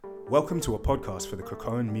Welcome to a podcast for the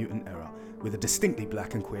Krakoan mutant era with a distinctly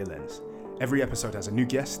black and queer lens. Every episode has a new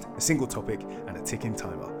guest, a single topic, and a ticking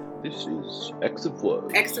timer. This is X of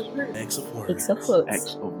Words. X of Words. X of Words. X of Words.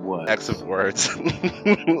 X of Words. X of Words.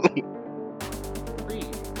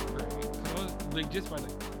 Like just by the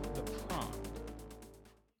prompt.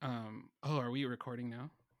 Are we recording now?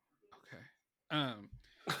 Okay.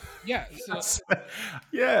 Yeah. So,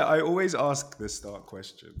 Yeah, I always ask the start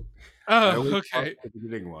question. oh, I always okay. ask the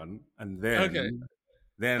beginning one, and then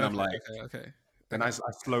I'm like, okay. then I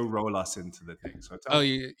slow roll us into the thing. So tell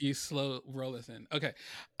me. You slow roll us in. Okay.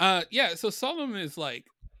 Yeah. So Solem is like,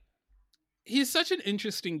 he's such an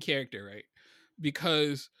interesting character, right?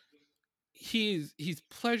 Because he's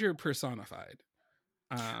pleasure personified.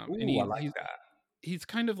 And I like that. He's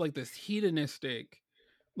kind of like this hedonistic,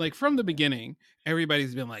 like from the beginning,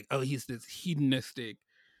 everybody's been like, oh, he's this hedonistic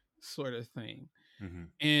sort of thing. Mm-hmm.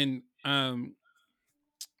 And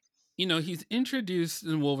he's introduced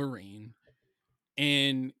in Wolverine,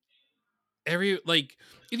 and if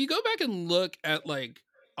you go back and look at like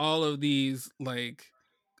all of these like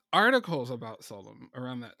articles about Solem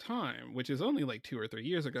around that time, which is only like 2 or 3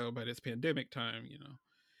 years ago, but it's pandemic time,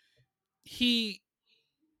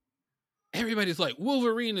 everybody's like,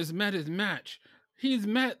 Wolverine has met his match. He's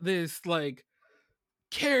met this like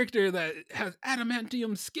character that has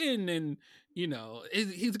adamantium skin, and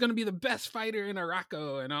he's gonna be the best fighter in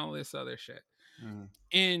Araco and all this other shit.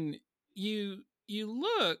 And you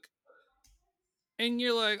look and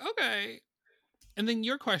you're like, okay. And then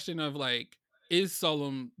your question of like, is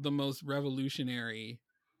Solem the most revolutionary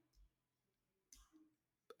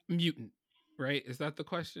mutant, right? Is that the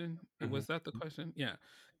question? Mm-hmm. Was that the question? Yeah.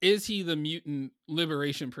 Is he the mutant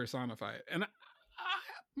liberation personified? And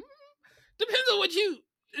depends on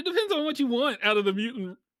what you want out of the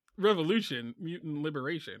mutant revolution, mutant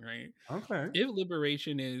liberation, right? Okay. If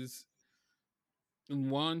liberation is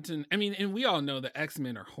wanton, I mean, and we all know the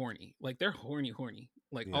X-Men are horny. Like they're horny,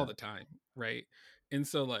 like all the time, right? And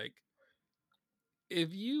so like,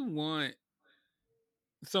 if you want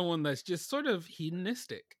someone that's just sort of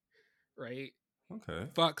hedonistic, right? Okay.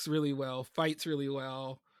 Fucks really well, fights really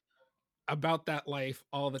well, about that life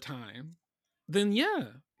all the time, then yeah,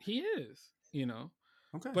 he is,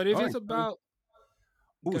 Okay. But if all it's right. about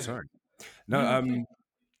sorry. No,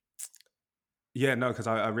 yeah, no, because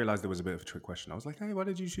I realized there was a bit of a trick question. I was like, hey, why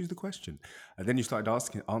did you choose the question? And then you started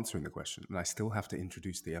answering the question, and I still have to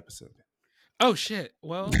introduce the episode. Oh shit.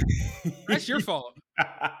 Well, that's your fault.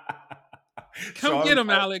 Come So get him,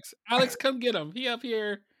 Alex. Alex, come get him. He up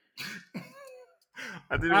here.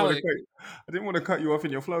 I didn't want to cut you off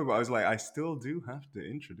in your flow, but I was like, I still do have to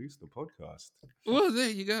introduce the podcast. Well, there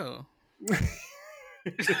you go.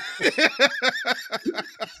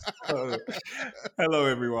 Hello,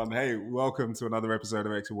 everyone. Hey, welcome to another episode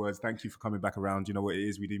of X of Words. Thank you for coming back around. You know what it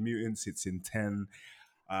is? We do mutants. It's in 10.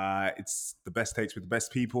 It's the best takes with the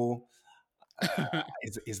best people.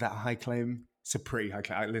 Is that a high claim? It's a pretty high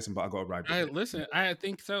claim. Listen, but I got to ride with it. I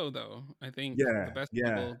think so, though. I think the best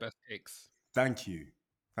people, best takes. Thank you.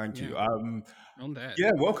 On that.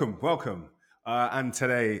 Yeah, welcome. And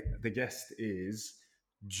today the guest is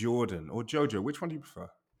Jordan or Jojo. Which one do you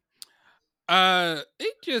prefer?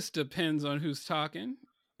 It just depends on who's talking.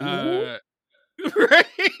 Right?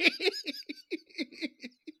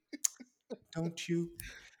 Don't you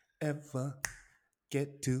ever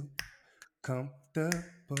get too comfortable.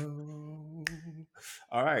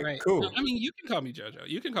 All right, cool. I mean, you can call me Jojo.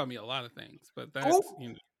 You can call me a lot of things, but that's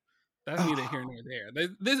that's neither here nor there.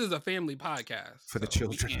 This is a family podcast for the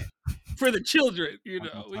children. For the children, we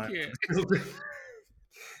can't.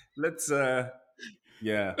 Let's hit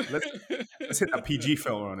that PG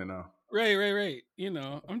filter on it now. Right.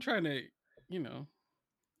 I'm trying to,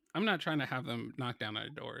 I'm not trying to have them knock down our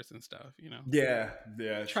doors and stuff, Yeah.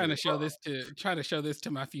 Trying to show this to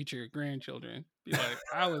my future grandchildren. Be like,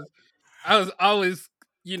 I was always,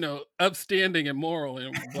 upstanding and moral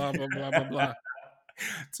and blah blah blah blah blah.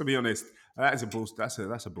 To be honest, that's a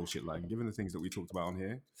bullshit line. Given the things that we talked about on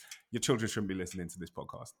here, your children shouldn't be listening to this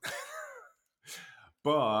podcast.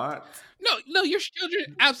 But no, your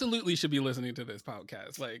children absolutely should be listening to this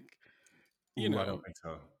podcast. Like, I don't think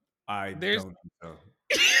so. I don't think so.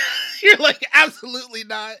 You're like, absolutely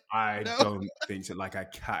not. I don't think so. Like, I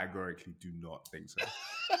categorically do not think so.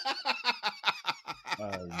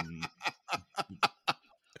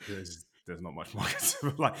 There's not much more.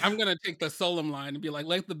 Like, I'm gonna take the Solem line and be like,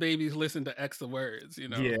 let the babies listen to X of Words.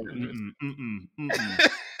 Yeah.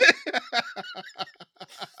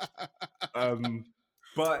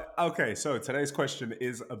 But okay, so today's question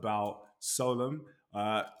is about Solem.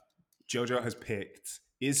 Jojo has picked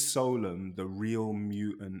Is Solem the real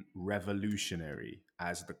mutant revolutionary?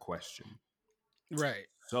 As the question. Right.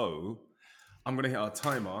 So I'm going to hit our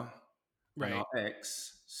timer, and Right. our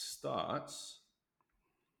X starts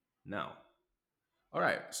now. All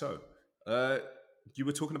right. So you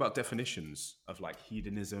were talking about definitions of like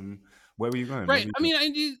hedonism. Where were you going? What Right. were you I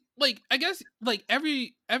doing? mean, I guess like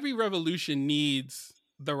every revolution needs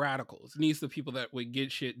the radicals, needs the people that would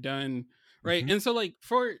get shit done, right? Mhm. And so like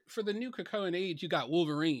for the new Krakoan age, you got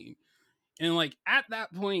Wolverine. And like at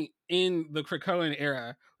that point in the Krakoan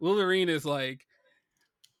era, Wolverine is like,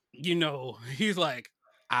 he's like,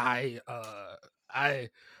 I I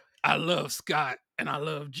I love Scott and I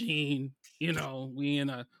love Jean. We're in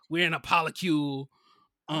a polycule.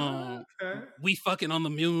 Um Okay. we fucking on the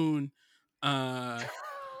moon. Uh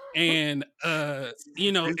and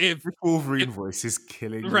if This Wolverine voice is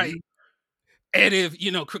killing right. me. And if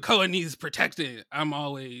Krakoa needs protecting, I'm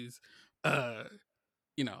always uh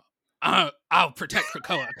you know, I'll protect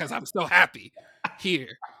Krakoa because I'm so happy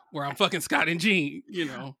here where I'm fucking Scott and Jean,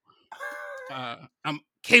 I'm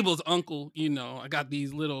Cable's uncle, I got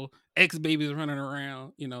these little ex babies running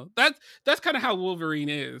around, that's kind of how Wolverine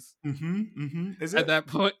is Is at it? that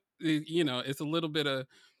point. It's a little bit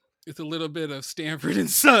of Stanford and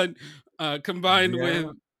Son, combined with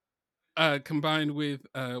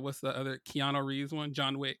Yeah. what's the other Keanu Reeves one,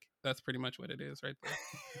 John Wick. That's pretty much what it is right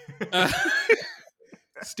there. Uh,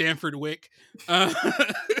 Stanford Wick. Uh,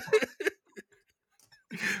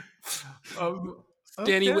 um,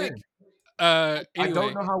 Danny okay. Wick. I don't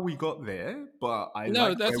Anyway, know how we got there, but I no,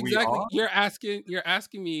 like that's where we exactly are. you're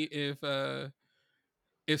asking me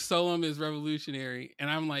if Solem is revolutionary, and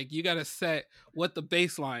I'm like, you got to set what the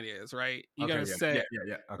baseline is, right? You got Okay, to yeah. set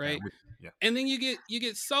Okay, I'm right, with you. Yeah. and then you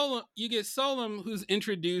get Solem who's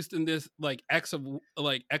introduced in this like X of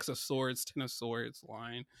Swords, Ten of Swords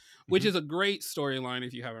line, which Mhm. is a great storyline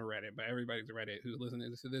if you haven't read it, but everybody's read it who's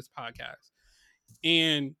listening to this podcast.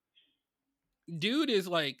 And dude is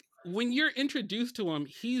like, when you're introduced to him,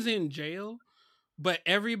 he's in jail, but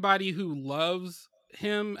everybody who loves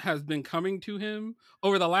him has been coming to him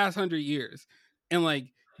over the last 100 years and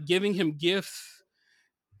like giving him gifts.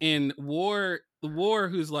 And war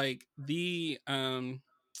who's like the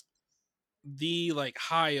like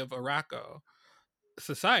high of Araco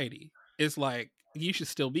society is like, you should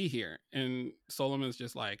still be here. And Solomon's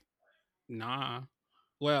just like, nah.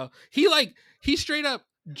 Well, he straight up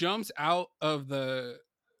jumps out of the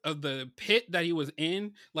pit that he was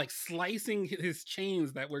in, like slicing his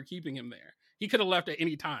chains that were keeping him there. He could have left at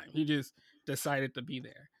any time. He just decided to be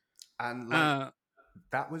there. And like Uh,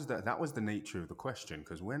 that was the nature of the question,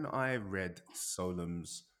 because when I read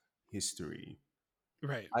Solem's history,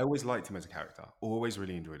 right. I always liked him as a character. Always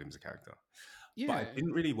really enjoyed him as a character. But I Yeah.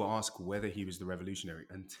 didn't really ask whether he was the revolutionary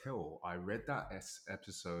until I read that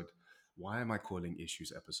episode. Why am I calling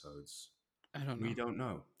issues episodes? I don't We know. don't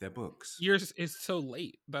know. They're books. Yours is so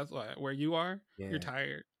late. That's why where you are, you're Yeah,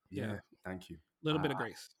 tired. Yeah. yeah. Thank you. Little bit of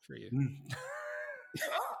grace for you. Mm.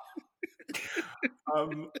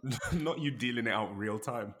 um, not you dealing it out real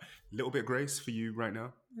time. Little bit grace for you right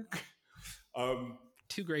now. Um,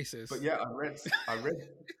 Two graces. but yeah, I read,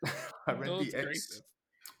 I read Those the X, graces.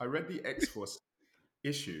 I read the X Force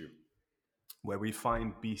issue where we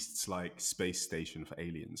find beasts like Space Station for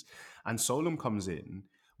aliens, and Solem comes in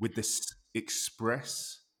with this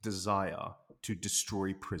express desire to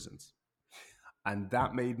destroy prisons, and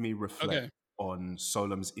that made me reflect Okay. on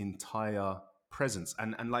Solem's entire presence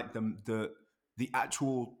and like the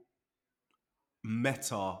actual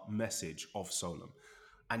meta message of Solem,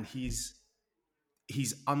 and he's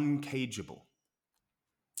uncageable.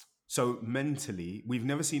 So mentally, we've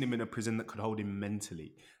never seen him in a prison that could hold him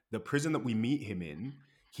mentally. The prison that we meet him in,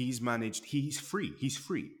 he's managed. He's free. He's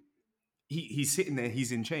free. He's sitting there.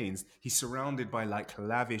 He's in chains. He's surrounded by like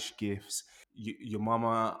lavish gifts. Your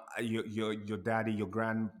mama, your daddy, your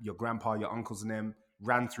grandpa, your uncles, and them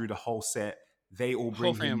ran through the whole set. They all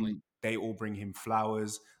Whole bring family. him. They all bring him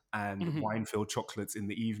flowers and Hmm. wine-filled chocolates in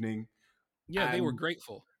the evening. Yeah, they were And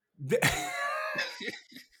grateful. the,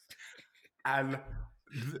 and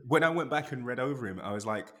when I went back and read over him, I was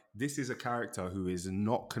like, this is a character who is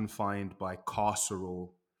not confined by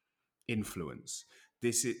carceral influence. Okay.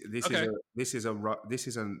 This is a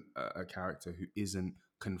character who isn't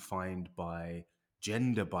confined by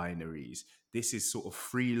gender binaries. This is sort of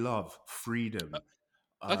free love, freedom,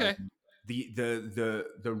 um, Okay.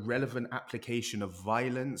 the relevant application of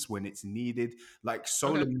violence when it's needed. Like Okay.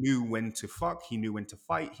 Solom knew when to fuck, he knew when to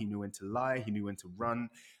fight, he knew when to lie, he knew when to run,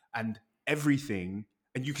 and everything.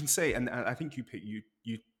 And you can say, and I think you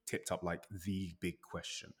tipped up like the big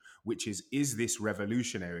question, which is this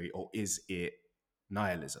revolutionary or is it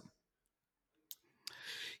nihilism?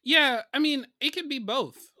 Yeah, I mean, it could be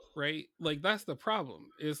both, right? Like that's the problem.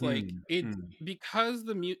 Is like it because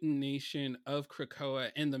the mutant nation of Krakoa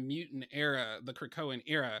and the mutant era, the Krakoan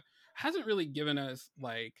era, hasn't really given us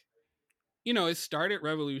like, you know, it started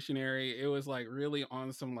revolutionary. It was like really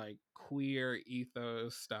on some like queer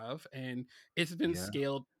ethos stuff, and it's been Yeah.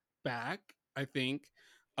 scaled back, I think,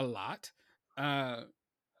 a lot.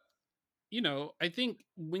 You know, I think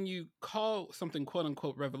when you call something quote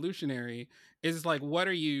unquote revolutionary, is like, what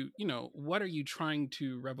are you, you know, what are you trying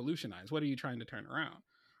to revolutionize? What are you trying to turn around?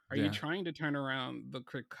 Are you Yeah. trying to turn around the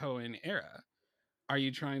Krakoan era? Are you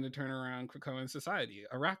trying to turn around Krakoan society,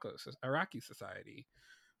 Iraqi society?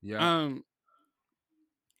 Yeah. Um,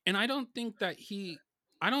 and I don't think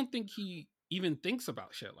he even thinks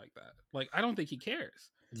about shit like that. Like, I don't think he cares.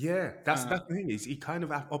 Yeah, that's Uh, the thing, is he kind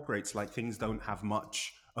of operates like things don't have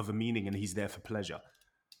much of a meaning and he's there for pleasure.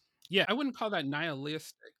 yeah, I wouldn't call that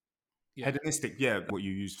nihilistic. Yeah. Hedonistic, yeah, what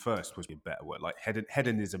you used first was a better word. Like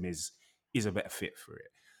hedonism is a better fit for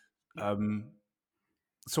it. Yeah.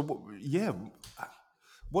 So yeah,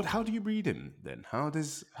 how do you read him then? How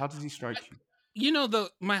does he strike you? You know,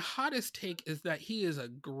 my hottest take is that he is a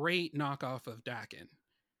great knockoff of Dakin,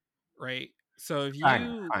 right? So if you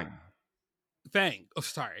Fang. Fang, oh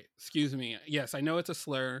sorry, excuse me. Yes, I know it's a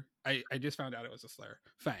slur. I just found out it was a slur.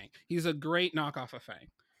 Fang. He's a great knockoff of Fang.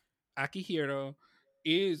 Akihiro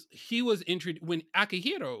he was introduced when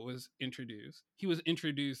Akihiro was introduced, he was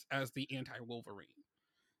introduced as the anti-Wolverine.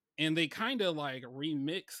 And they kind of like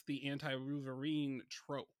remixed the anti-Wolverine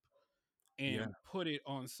trope Yeah. and put it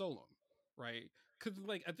on Solem, right? Because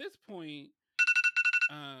like at this point,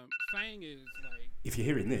 Fang is like. If you're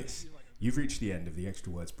hearing this, you've reached the end of the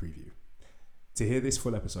Extra Words preview. To hear this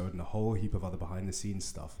full episode and a whole heap of other behind the scenes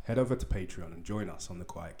stuff, head over to Patreon and join us on the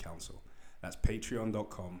Quiet Council. That's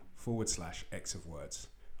patreon.com/X of Words.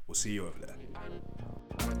 We'll see you over there.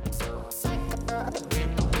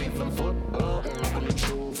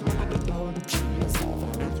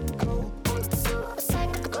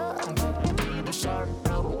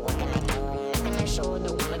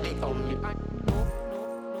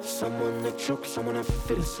 Someone that chokes, someone I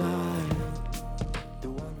fit aside.